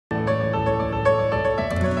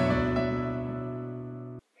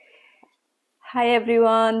Hi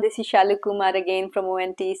everyone, this is Shalu Kumar again from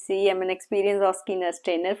ONTC. I'm an experienced OSCE nurse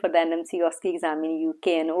trainer for the NMC OSCE exam in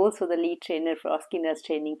UK and also the lead trainer for OSCE nurse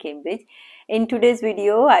training Cambridge. In today's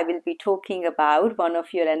video, I will be talking about one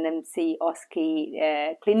of your NMC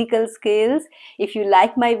OSCE clinical skills. If you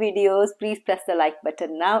like my videos, please press the like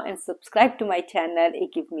button now and subscribe to my channel.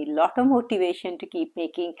 It gives me a lot of motivation to keep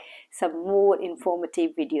making some more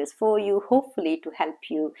informative videos for you, hopefully to help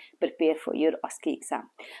you prepare for your OSCE exam.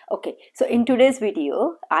 Okay, so in today's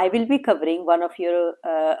video, I will be covering one of your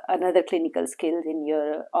another clinical skills in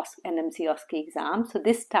your NMC OSCE exam. So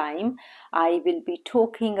this time, I will be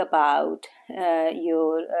talking about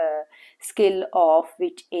your skill of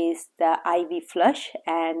which is the IV flush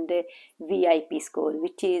and VIP score,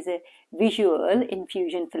 which is a visual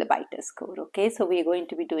infusion phlebitis score. Okay, so we are going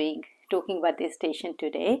to be talking about this station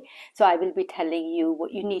today. So I will be telling you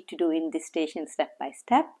what you need to do in this station step by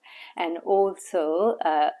step, and also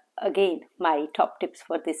again my top tips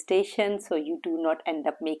for this station so you do not end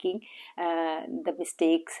up making the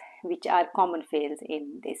mistakes which are common fails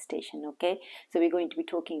in this station. Okay, so we're going to be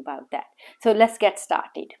talking about that. So let's get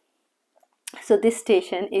started. So this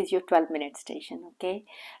station is your 12-minute station. Okay,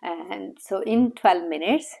 and so in 12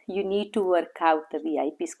 minutes you need to work out the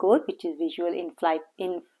VIP score, which is visual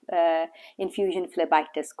infusion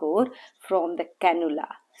phlebitis score from the cannula.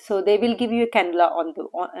 So they will give you a cannula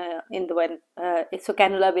so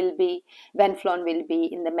cannula will be, venflon will be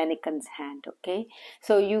in the mannequin's hand. Okay,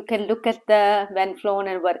 so you can look at the venflon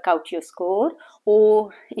and work out your score,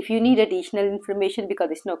 or if you need additional information because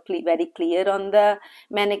it's not very clear on the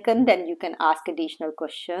mannequin, then you can ask additional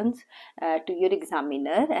questions to your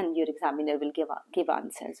examiner, and your examiner will give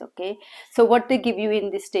answers. Okay, so what they give you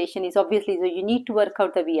in this station is obviously, so you need to work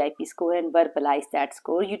out the VIP score and verbalize that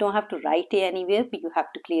score. You don't have to write it anywhere, but you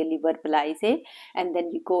have to clearly verbalize it, and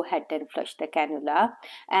then you go ahead and flush the cannula.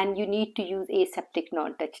 And you need to use aseptic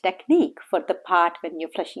non-touch technique for the part when you're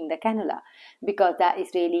flushing the cannula, because that is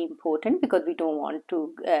really important, because we don't want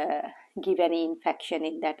to give any infection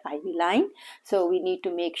in that IV line. So we need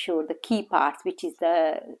to make sure the key parts, which is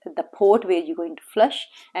the port where you're going to flush,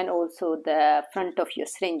 and also the front of your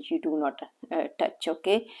syringe, you do not touch.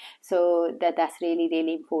 Okay, so that's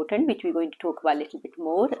really important, which we're going to talk about a little bit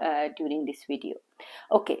more during this video.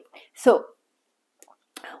 Okay, so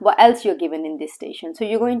what else you're given in this station? So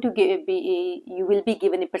you're going to you will be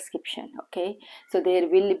given a prescription. Okay, so there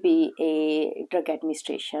will be a drug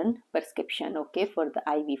administration prescription, okay, for the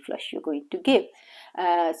IV flush you're going to give.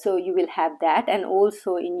 So you will have that, and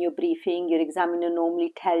also in your briefing your examiner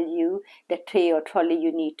normally tell you the tray or trolley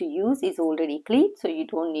you need to use is already clean, so you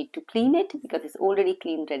don't need to clean it because it's already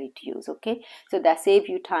clean, ready to use. Okay, so that saves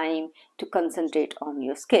you time to concentrate on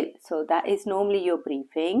your skill. So that is normally your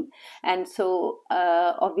briefing. And so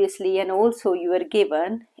obviously, and also you are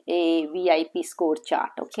given a VIP score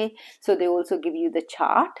chart. Okay, so they also give you the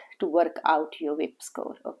chart to work out your VIP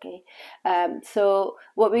score. Okay, so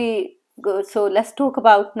let's talk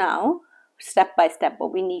about now step by step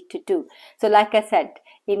what we need to do. So like I said,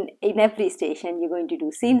 in every station you're going to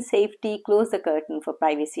do scene safety, close the curtain for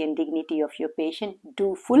privacy and dignity of your patient,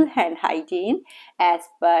 do full hand hygiene as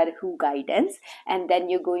per WHO guidance, and then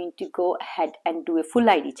you're going to go ahead and do a full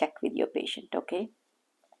ID check with your patient. Okay,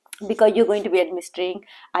 because you're going to be administering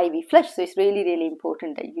IV flush, so it's really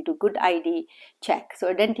important that you do good ID check, so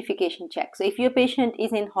identification check. So if your patient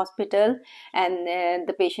is in hospital and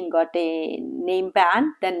the patient got a name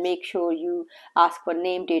ban, then make sure you ask for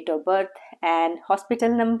name, date of birth and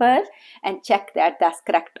hospital number, and check that that's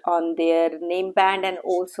correct on their name band and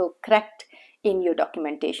also correct in your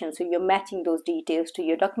documentation. So you're matching those details to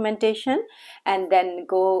your documentation, and then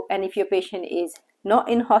go, and if your patient is not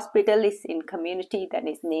in hospital, is in community, then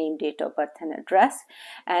is name, date of birth and address.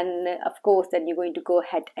 And of course then you're going to go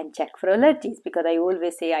ahead and check for allergies, because I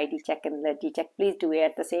always say ID check and allergy check, please do it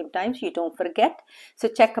at the same time so you don't forget. So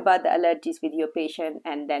check about the allergies with your patient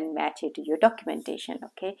and then match it to your documentation.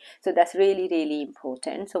 Okay, so that's really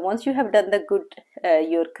important. So once you have done the good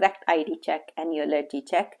your correct ID check and your allergy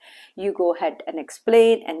check, you go ahead and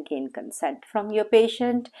explain and gain consent from your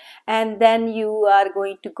patient, and then you are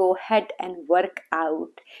going to go ahead and work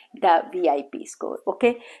out the VIP score.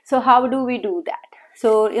 Okay, so how do we do that?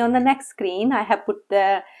 So on the next screen I have put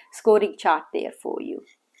the scoring chart there for you.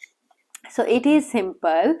 So it is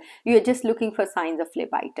simple. You're just looking for signs of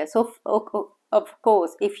phlebitis. So of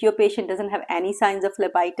course, if your patient doesn't have any signs of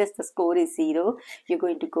phlebitis, the score is 0. You're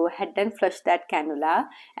going to go ahead and flush that cannula,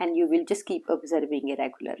 and you will just keep observing it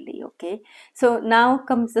regularly. Okay, so now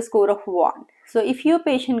comes the score of 1. So if your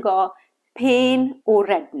patient got pain or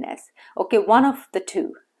redness, okay, one of the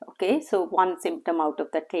two, okay? So one symptom out of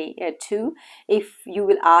the two. If you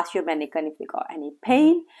will ask your mannequin if they got any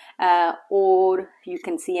pain, or you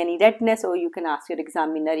can see any redness, or you can ask your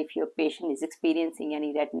examiner if your patient is experiencing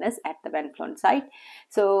any redness at the Venflon site.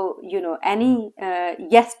 So, you know, any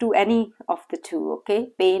yes to any of the two, okay,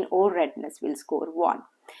 pain or redness will score 1.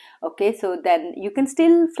 Okay, so then you can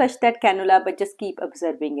still flush that cannula, but just keep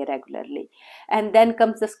observing irregularly. And then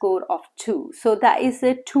comes the score of 2. So that is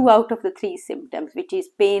a 2 out of the 3 symptoms, which is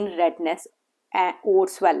pain, redness, or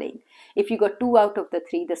swelling. If you got 2 out of the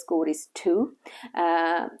 3, the score is 2.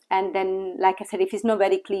 And then, like I said, if it's not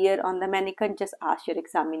very clear on the mannequin, just ask your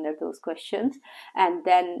examiner those questions. And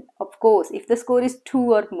then, of course, if the score is 2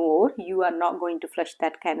 or more, you are not going to flush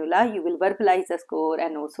that cannula. You will verbalize the score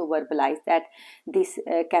and also verbalize that this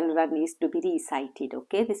cannula needs to be recited.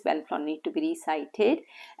 Okay, this Venflon needs to be recited,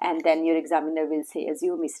 and then your examiner will say,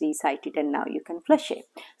 assume it's recited, and now you can flush it.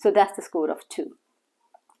 So that's the score of 2.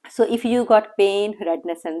 So if you got pain,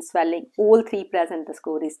 redness and swelling, all 3 present, the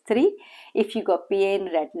score is 3. If you got pain,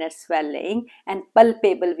 redness, swelling and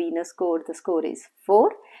palpable venous cord, the score is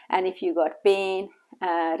 4. And if you got pain,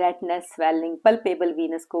 redness, swelling, palpable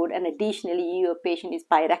venous cord, and additionally your patient is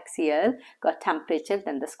pyrexial, got temperature,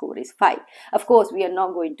 then the score is 5. Of course, we are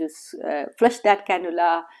not going to flush that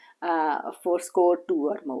cannula for score 2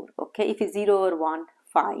 or more. Okay, if it's 0 or 1,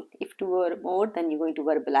 fine. If 2 or more, then you're going to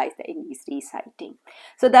verbalize the English reciting.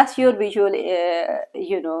 So that's your visual,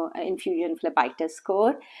 infusion phlebitis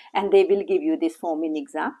score, and they will give you this form in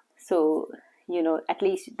exam. So, you know, at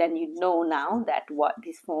least then you know now that what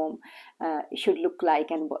this form should look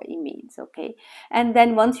like and what it means, okay? And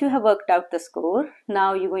then once you have worked out the score,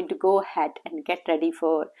 now you're going to go ahead and get ready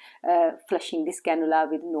for flushing this cannula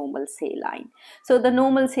with normal saline. So the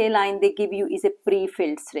normal saline they give you is a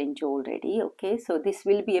pre-filled syringe already, okay? So this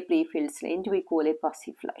will be a pre-filled syringe, we call it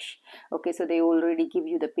posse flush, okay? So they already give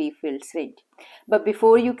you the pre-filled syringe. But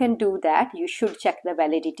before you can do that, you should check the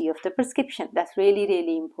validity of the prescription. That's really,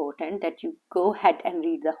 really important that you go ahead and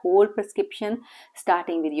read the whole prescription,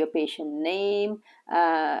 starting with your patient name,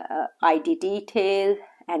 ID detail,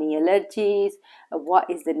 any allergies, what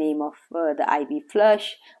is the name of the IV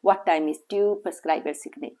flush, what time is due, prescriber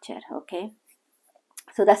signature, okay?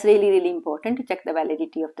 So that's really, really important to check the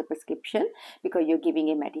validity of the prescription, because you're giving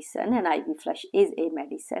a medicine and IV flush is a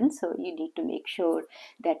medicine. So you need to make sure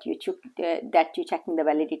that you're checking the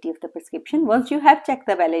validity of the prescription. Once you have checked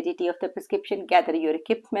the validity of the prescription, gather your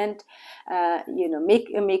equipment,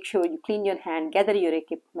 make sure you clean your hand, gather your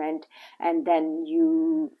equipment, and then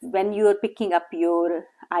when you are picking up your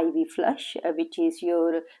IV flush, which is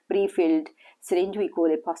your pre-filled syringe, we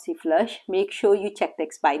call it posse flush, make sure you check the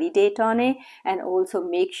expiry date on it, and also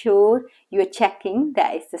make sure you're checking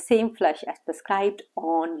that it's the same flush as prescribed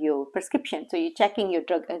on your prescription. So you're checking your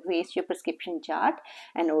drug against your prescription chart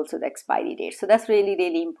and also the expiry date. So that's really,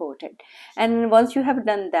 really important. And once you have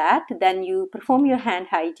done that, then you perform your hand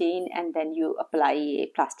hygiene, and then you apply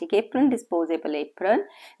a plastic apron, disposable apron.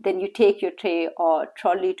 Then you take your tray or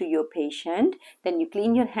trolley to your patient. Then you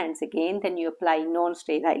clean your hands again. Then you apply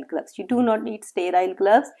non-sterile gloves. You do not need sterile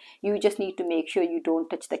gloves. You just need to make sure you don't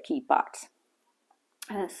touch the key parts.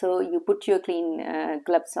 So you put your clean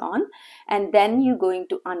gloves on, and then you're going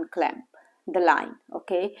to unclamp the line,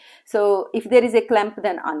 okay? So if there is a clamp,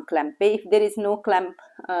 then unclamp it. If there is no clamp,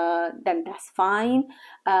 then that's fine.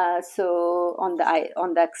 So on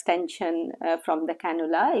the extension from the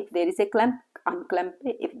cannula, if there is a clamp, unclamp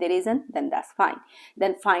it. If there isn't, then that's fine.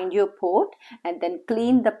 Then find your port and then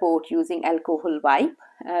clean the port using alcohol wipe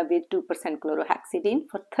with 2% chlorhexidine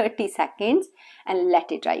for 30 seconds and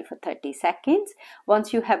let it dry for 30 seconds.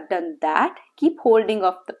 Once you have done that, keep holding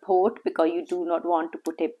off the port, because you do not want to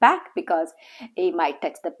put it back, because it might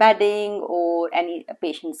touch the padding or any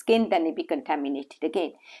patient's skin, then it be contaminated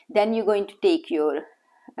again. Then you're going to take your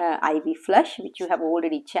IV flush, which you have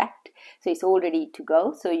already checked, so it's all ready to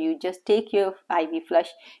go. So you just take your IV flush,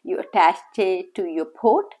 you attach it to your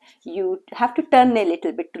port. You have to turn a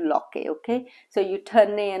little bit to lock it, okay? So you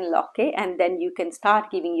turn it and lock it, and then you can start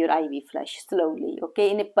giving your IV flush slowly,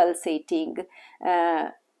 okay, in a pulsating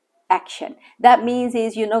action. That means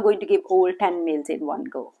is you're not going to give all 10 mils in one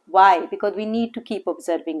go. Why? Because we need to keep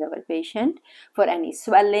observing our patient for any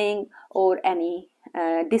swelling or any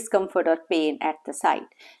discomfort or pain at the site.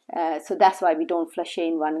 So that's why we don't flush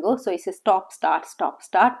in one go. So it's a stop, start,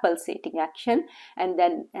 pulsating action, and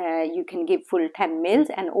then you can give full 10 mils.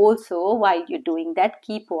 And also while you're doing that,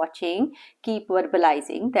 keep watching, keep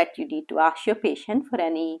verbalizing that you need to ask your patient for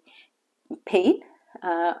any pain,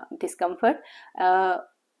 discomfort,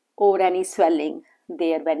 or any swelling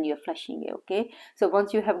there when you're flushing it, okay? So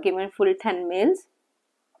once you have given full 10 mils,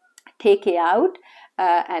 take it out,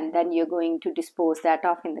 and then you're going to dispose that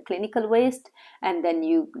off in the clinical waste, and then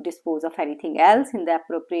you dispose of anything else in the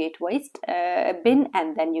appropriate waste bin,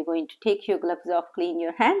 and then you're going to take your gloves off, clean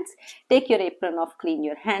your hands, take your apron off, clean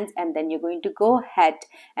your hands, and then you're going to go ahead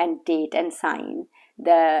and date and sign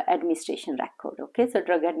the administration record. Okay, so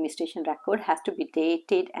drug administration record has to be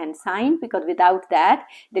dated and signed, because without that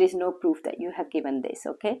there is no proof that you have given this.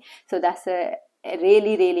 Okay, so that's a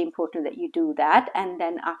really important that you do that, and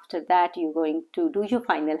then after that you're going to do your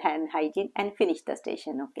final hand hygiene and finish the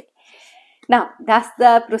station. Okay, now that's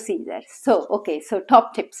the procedure. So okay, so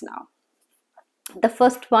top tips now. The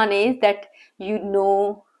first one is that you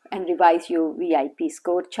know and revise your VIP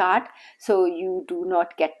score chart, so you do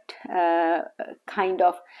not get kind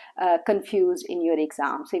of confused in your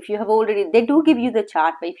exam. So if you have already, they do give you the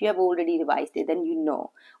chart, but if you have already revised it, then you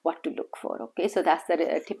know what to look for. Okay, so that's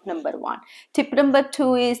the tip number one. Tip number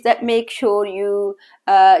two is that make sure you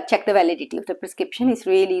check the validity of the prescription. It's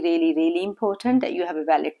really important that you have a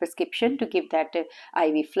valid prescription to give that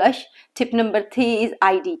IV flush. Tip number three is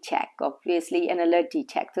ID check, obviously an allergy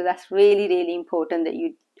check. So that's really important that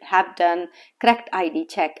you have done correct ID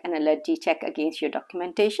check and allergy check against your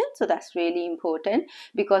documentation. So that's really important,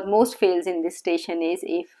 because most fails in this station is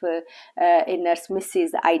if a nurse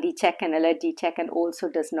misses the ID check and allergy check and also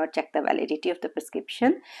does not check the validity of the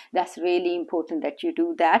prescription. That's really important that you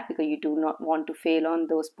do that, because you do not want to fail on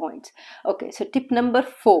those points. Okay, so tip number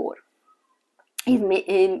four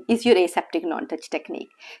is your aseptic non-touch technique.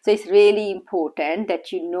 So it's really important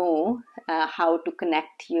that you know how to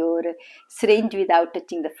connect your syringe without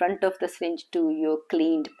touching the front of the syringe to your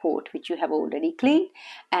cleaned port, which you have already cleaned,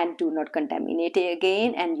 and do not contaminate it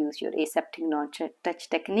again, and use your aseptic non-touch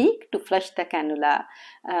technique to flush the cannula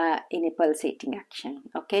in a pulsating action.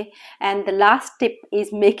 Okay, and the last tip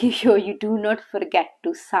is making sure you do not forget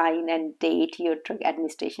to sign and date your drug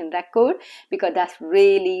administration record, because that's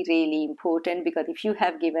really important, because if you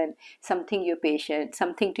have given something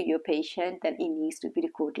to your patient, then it needs to be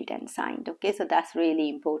recorded and signed. Okay, so that's really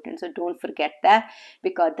important. So don't forget that,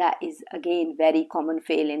 because that is again very common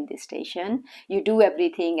fail in this station. You do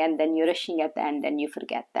everything and then you're rushing at the end and you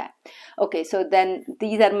forget that. Okay, so then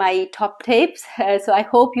these are my top tips. So I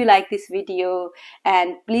hope you like this video,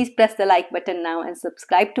 and please press the like button now and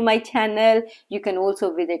subscribe to my channel. You can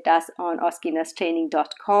also visit us on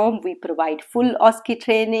OSCEnurstraining.com. We provide full OSCE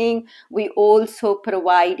training. We also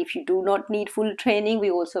provide, if you do not need full training,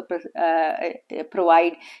 we also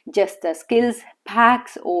provide just the skills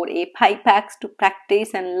packs or API packs to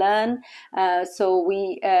practice and learn. So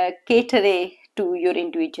we cater to your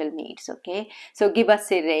individual needs. Okay, so give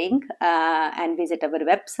us a ring and visit our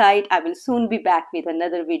website. I will soon be back with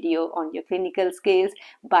another video on your clinical skills.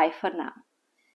 Bye for now.